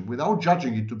proposition without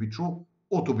judging it to be true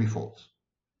or to be false.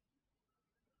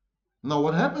 Now,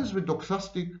 what happens with the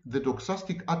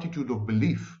doxastic attitude of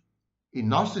belief in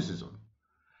narcissism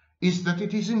is that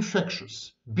it is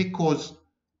infectious because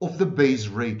of the base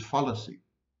rate fallacy.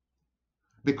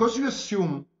 Because you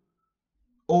assume,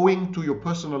 owing to your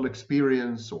personal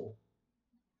experience or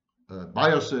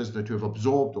biases that you have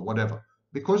absorbed or whatever,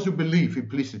 because you believe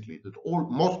implicitly that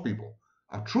most people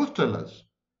are truth tellers,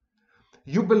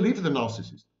 you believe the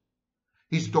narcissist.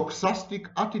 His doxastic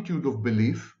attitude of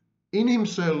belief in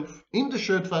himself, in the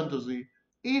shared fantasy,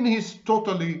 in his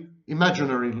totally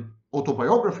imaginary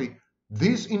autobiography,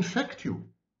 these infect you.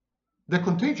 They're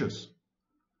contagious.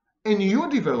 And you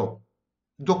develop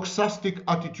doxastic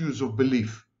attitudes of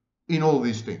belief in all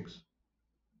these things.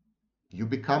 You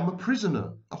become a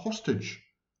prisoner, a hostage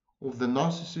of the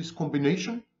narcissist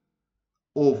combination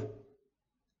of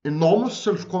enormous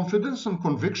self-confidence and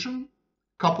conviction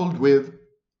coupled with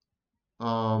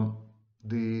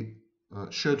the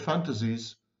shared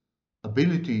fantasy's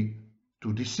ability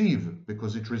to deceive,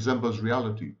 because it resembles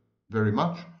reality very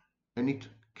much and it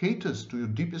caters to your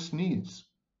deepest needs.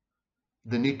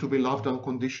 The need to be loved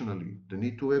unconditionally, the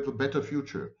need to have a better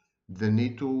future, the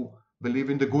need to believe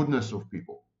in the goodness of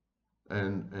people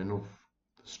and of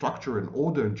structure and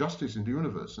order and justice in the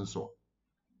universe and so on.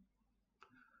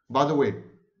 By the way,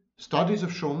 studies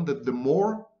have shown that the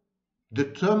more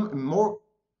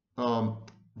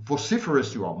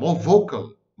vociferous you are, more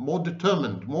vocal, more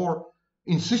determined, more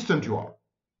insistent you are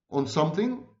on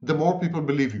something, the more people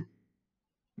believe you.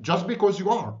 Just because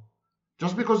you are,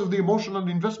 just because of the emotional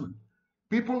investment.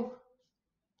 People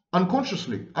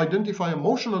unconsciously identify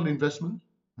emotional investment,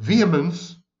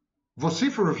 vehemence,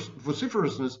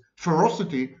 vociferousness,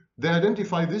 ferocity. They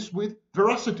identify this with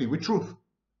veracity, with truth.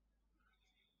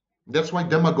 That's why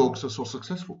demagogues are so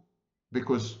successful,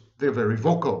 because they're very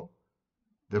vocal,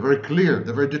 they're very clear,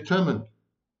 they're very determined,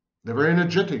 they're very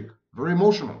energetic, very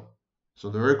emotional, so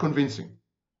they're very convincing.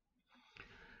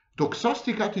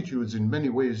 Doxastic attitudes in many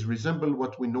ways resemble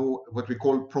what we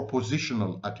call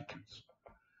propositional attitudes,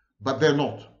 but they're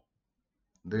not.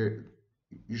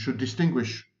 You should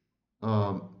distinguish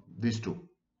these two.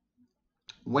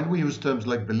 When we use terms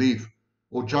like belief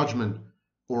or judgment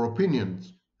or opinion,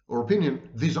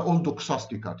 these are all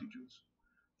doxastic attitudes.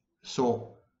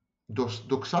 So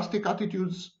doxastic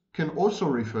attitudes can also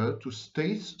refer to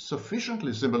states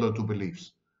sufficiently similar to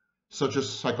beliefs, such as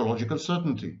psychological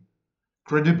certainty,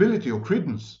 credibility or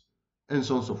credence, and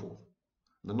so on and so forth.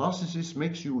 The narcissist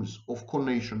makes use of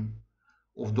conation,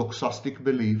 of doxastic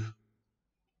belief,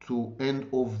 to end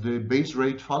of the base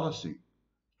rate fallacy,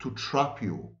 to trap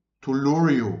you, to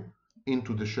lure you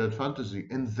into the shared fantasy,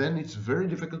 and then it's very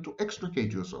difficult to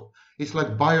extricate yourself. It's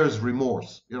like buyer's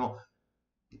remorse.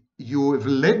 You have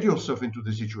led yourself into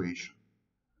the situation.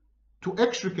 To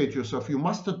extricate yourself, you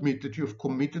must admit that you have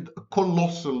committed a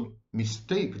colossal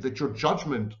mistake, that your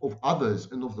judgment of others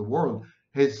and of the world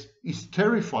is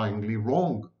terrifyingly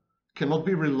wrong, cannot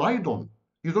be relied on.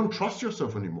 You don't trust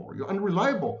yourself anymore. You're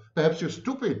unreliable. Perhaps you're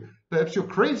stupid. Perhaps you're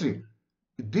crazy.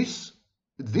 This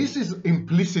is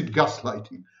implicit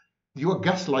gaslighting. You are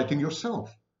gaslighting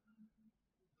yourself.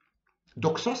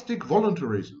 Doxastic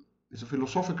voluntarism is a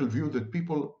philosophical view that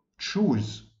people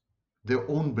choose their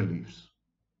own beliefs.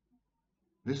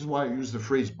 This is why I use the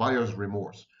phrase buyer's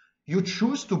remorse. You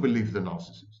choose to believe the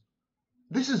narcissist.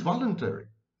 This is voluntary.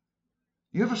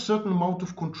 You have a certain amount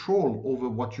of control over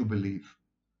what you believe.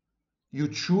 You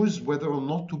choose whether or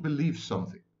not to believe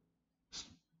something.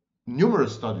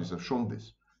 Numerous studies have shown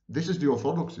this. This is the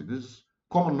orthodoxy. This is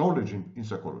common knowledge in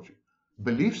psychology.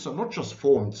 Beliefs are not just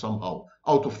formed somehow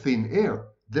out of thin air.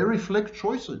 They reflect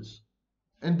choices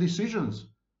and decisions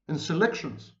and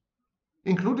selections,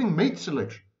 including mate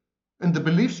selection and the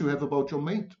beliefs you have about your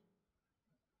mate.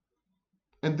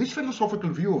 And this philosophical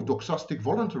view of doxastic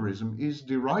voluntarism is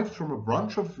derived from a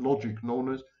branch of logic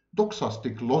known as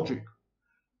doxastic logic.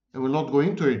 And we'll not go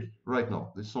into it right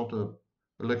now. It's not a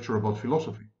lecture about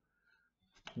philosophy.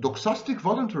 Doxastic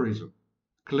voluntarism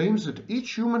claims that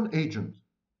each human agent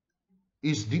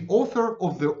is the author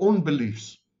of their own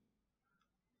beliefs.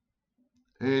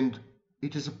 And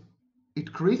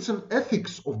it creates an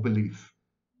ethics of belief.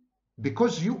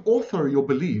 Because you author your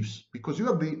beliefs, because you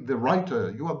are the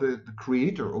writer, you are the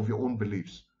creator of your own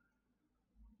beliefs,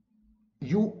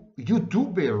 you do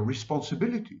bear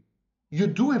responsibility. You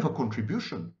do have a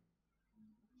contribution.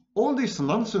 All this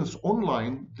nonsense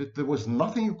online that there was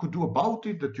nothing you could do about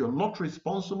it, that you're not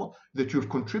responsible, that you've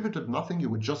contributed nothing, you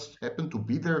would just happen to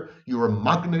be there, you're a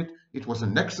magnet, it was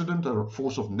an accident or a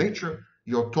force of nature,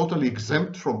 you're totally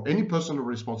exempt from any personal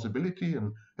responsibility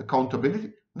and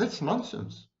accountability. That's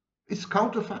nonsense. It's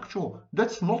counterfactual.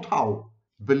 That's not how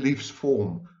beliefs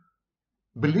form.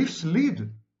 Beliefs lead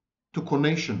to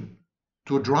conation,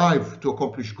 to a drive to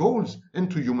accomplish goals, and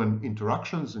to human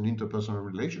interactions and interpersonal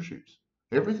relationships.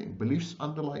 Everything. Beliefs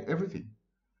underlie everything.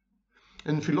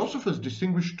 And philosophers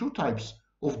distinguish two types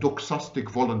of doxastic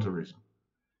voluntarism: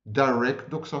 direct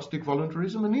doxastic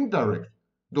voluntarism and indirect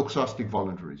doxastic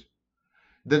voluntarism.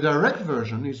 The direct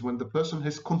version is when the person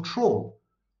has control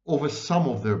over some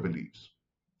of their beliefs.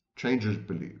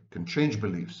 Can change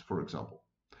beliefs, for example.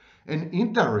 And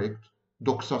indirect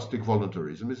doxastic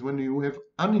voluntarism is when you have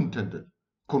unintended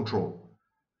control.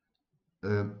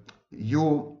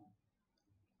 You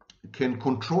can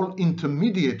control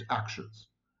intermediate actions.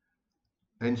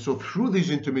 And so through these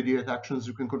intermediate actions,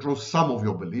 you can control some of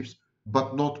your beliefs,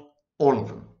 but not all of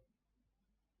them.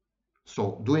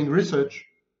 So doing research,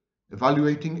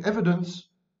 evaluating evidence,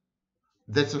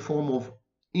 that's a form of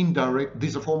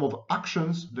these are form of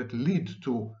actions that lead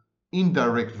to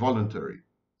indirect voluntary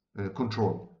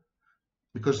control,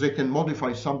 because they can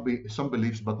modify some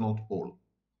beliefs but not all.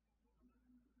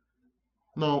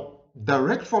 Now,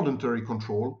 direct voluntary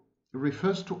control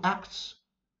refers to acts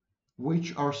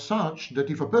which are such that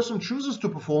if a person chooses to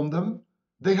perform them,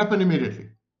 they happen immediately.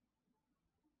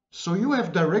 So you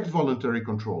have direct voluntary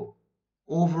control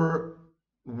over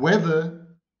whether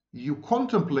you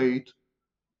contemplate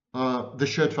the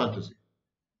shared fantasy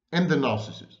and the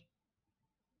narcissist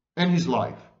and his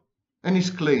life and his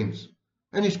claims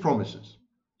and his promises.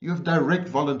 You have direct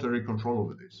voluntary control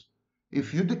over this.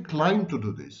 If you decline to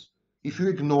do this, if you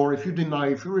ignore, if you deny,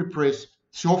 if you repress,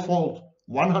 it's your fault,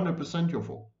 100% your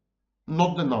fault,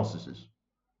 not the narcissist.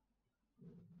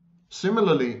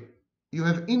 Similarly, you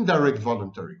have indirect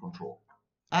voluntary control,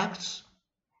 acts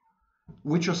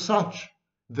which are such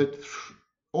that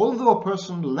although a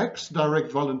person lacks direct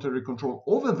voluntary control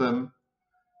over them,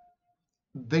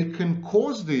 they can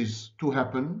cause this to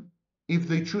happen if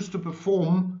they choose to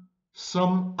perform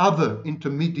some other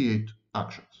intermediate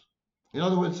actions. In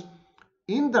other words,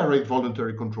 indirect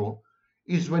voluntary control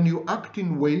is when you act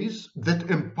in ways that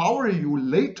empower you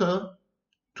later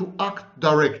to act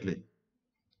directly.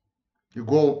 You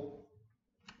go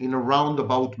in a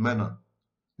roundabout manner.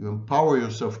 You empower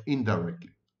yourself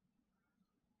indirectly.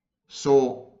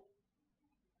 So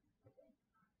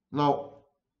now,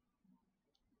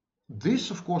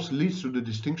 this of course leads to the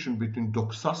distinction between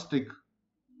direct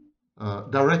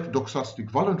doxastic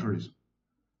voluntarism,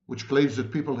 which claims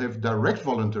that people have direct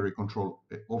voluntary control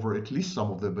over at least some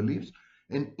of their beliefs,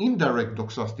 and indirect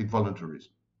doxastic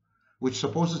voluntarism, which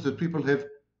supposes that people have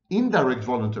indirect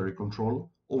voluntary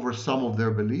control over some of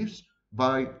their beliefs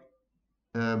by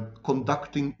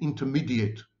conducting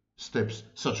intermediate steps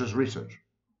such as research.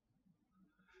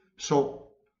 So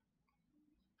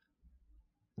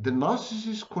the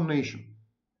narcissist conation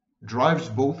drives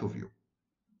both of you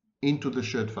into the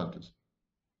shared fantasy.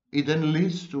 It then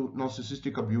leads to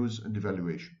narcissistic abuse and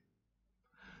devaluation.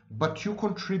 But you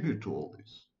contribute to all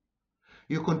this.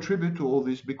 You contribute to all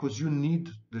this because you need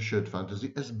the shared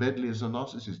fantasy as badly as a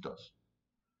narcissist does.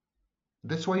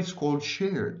 That's why it's called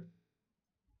shared.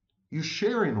 You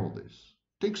share in all this.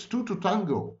 It takes two to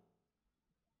tango.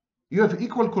 You have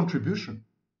equal contribution.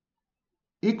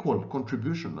 Equal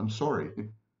contribution, I'm sorry.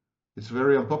 It's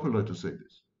very unpopular to say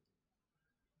this.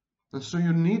 And so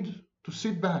you need to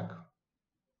sit back,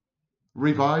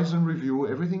 revise and review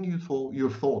everything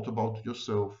you've thought about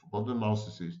yourself, about the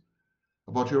narcissist,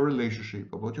 about your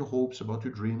relationship, about your hopes, about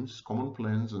your dreams, common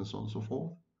plans, and so on and so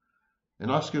forth. And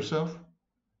ask yourself,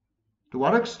 to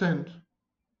what extent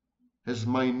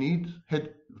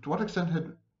to what extent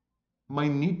had my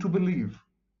need to believe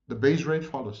the base rate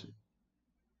fallacy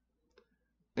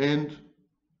and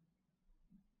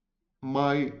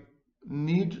my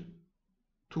need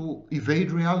to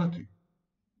evade reality,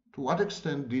 to what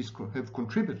extent these have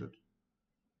contributed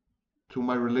to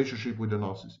my relationship with the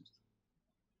narcissist.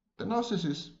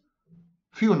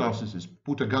 Few narcissists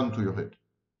put a gun to your head.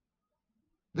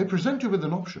 They present you with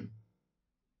an option.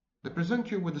 They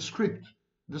present you with a script,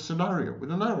 the scenario,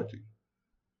 with a narrative,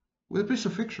 with a piece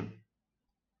of fiction.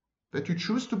 That you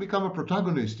choose to become a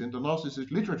protagonist in the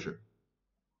narcissist literature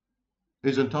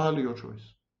is entirely your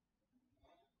choice.